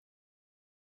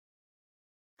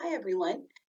Hi, everyone,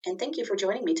 and thank you for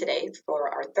joining me today for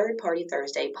our Third Party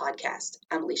Thursday podcast.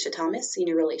 I'm Alicia Thomas,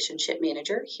 Senior Relationship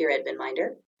Manager here at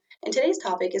VinMinder, and today's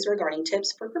topic is regarding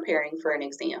tips for preparing for an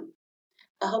exam.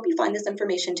 I hope you find this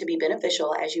information to be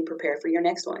beneficial as you prepare for your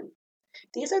next one.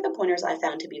 These are the pointers I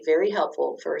found to be very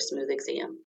helpful for a smooth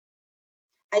exam.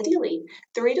 Ideally,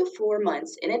 3 to 4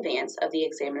 months in advance of the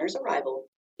examiner's arrival,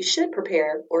 you should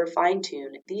prepare or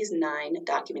fine-tune these 9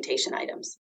 documentation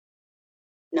items.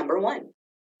 Number 1.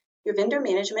 Your vendor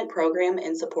management program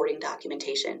and supporting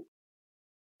documentation.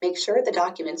 Make sure the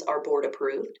documents are board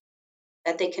approved,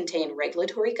 that they contain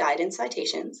regulatory guidance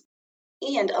citations,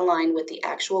 and align with the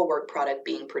actual work product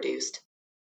being produced.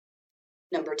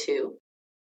 Number 2,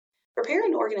 prepare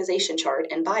an organization chart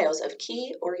and bios of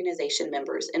key organization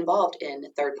members involved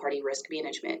in third-party risk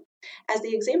management, as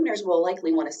the examiners will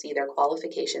likely want to see their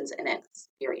qualifications and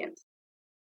experience.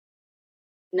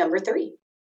 Number 3,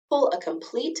 pull a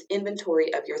complete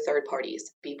inventory of your third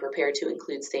parties. Be prepared to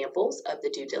include samples of the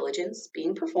due diligence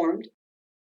being performed,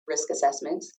 risk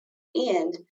assessments,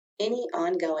 and any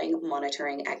ongoing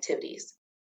monitoring activities.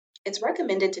 It's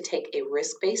recommended to take a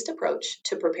risk-based approach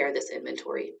to prepare this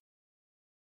inventory.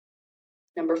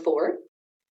 Number 4,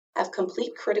 have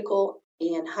complete critical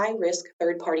and high-risk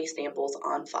third-party samples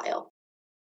on file.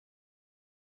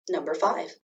 Number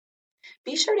 5,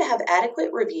 be sure to have adequate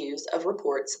reviews of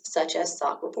reports such as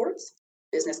SOC reports,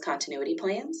 business continuity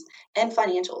plans, and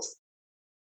financials.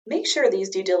 Make sure these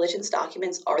due diligence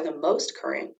documents are the most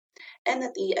current and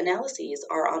that the analyses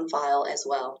are on file as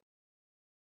well.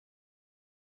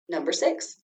 Number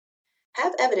 6,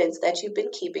 have evidence that you've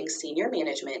been keeping senior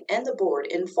management and the board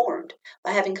informed by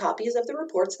having copies of the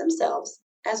reports themselves,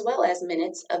 as well as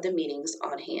minutes of the meetings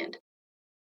on hand.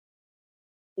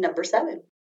 Number 7,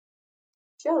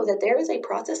 show that there is a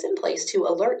process in place to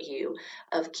alert you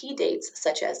of key dates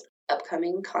such as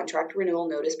upcoming contract renewal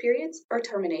notice periods or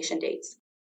termination dates.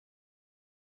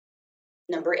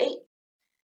 Number 8,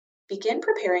 begin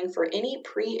preparing for any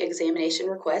pre-examination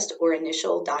request or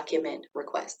initial document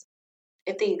request.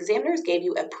 If the examiners gave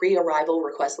you a pre-arrival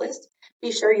request list,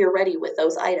 be sure you're ready with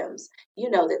those items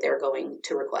you know that they're going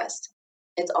to request.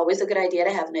 It's always a good idea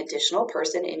to have an additional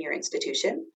person in your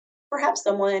institution, perhaps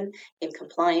someone in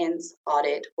compliance,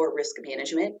 audit, or risk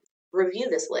management, review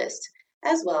this list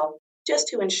as well, just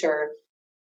to ensure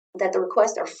that the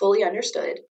requests are fully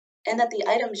understood and that the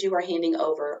items you are handing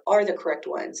over are the correct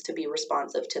ones to be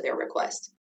responsive to their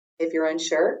request. If you're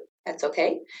unsure, that's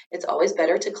okay. It's always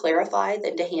better to clarify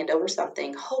than to hand over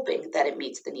something hoping that it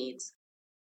meets the needs.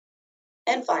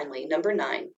 And finally, number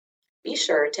 9, be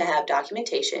sure to have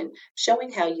documentation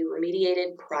showing how you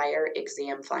remediated prior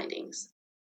exam findings.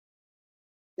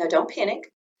 Now, don't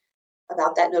panic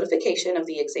about that notification of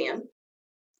the exam.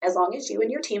 As long as you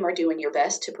and your team are doing your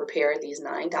best to prepare these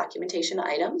 9 documentation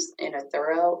items in a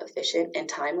thorough, efficient, and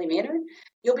timely manner,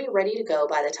 you'll be ready to go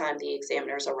by the time the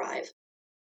examiners arrive.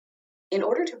 In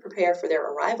order to prepare for their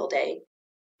arrival day,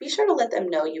 be sure to let them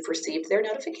know you've received their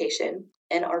notification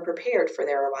and are prepared for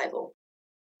their arrival.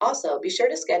 Also, be sure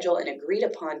to schedule an agreed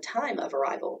upon time of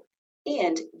arrival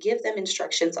and give them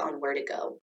instructions on where to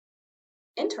go.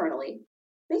 Internally,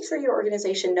 make sure your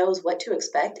organization knows what to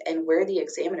expect and where the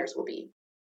examiners will be.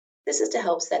 This is to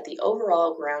help set the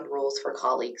overall ground rules for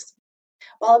colleagues.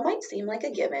 While it might seem like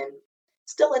a given,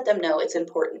 still let them know it's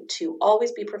important to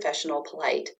always be professional,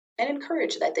 polite, and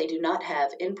encourage that they do not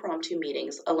have impromptu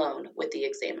meetings alone with the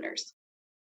examiners.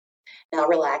 Now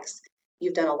relax.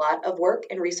 You've done a lot of work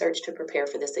and research to prepare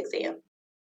for this exam.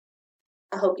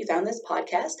 I hope you found this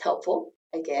podcast helpful.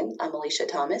 Again, I'm Alicia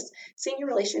Thomas, Senior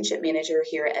Relationship Manager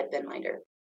here at VinMinder.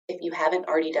 If you haven't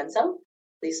already done so,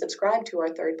 please subscribe to our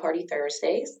Third Party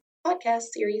Thursdays podcast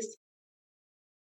series.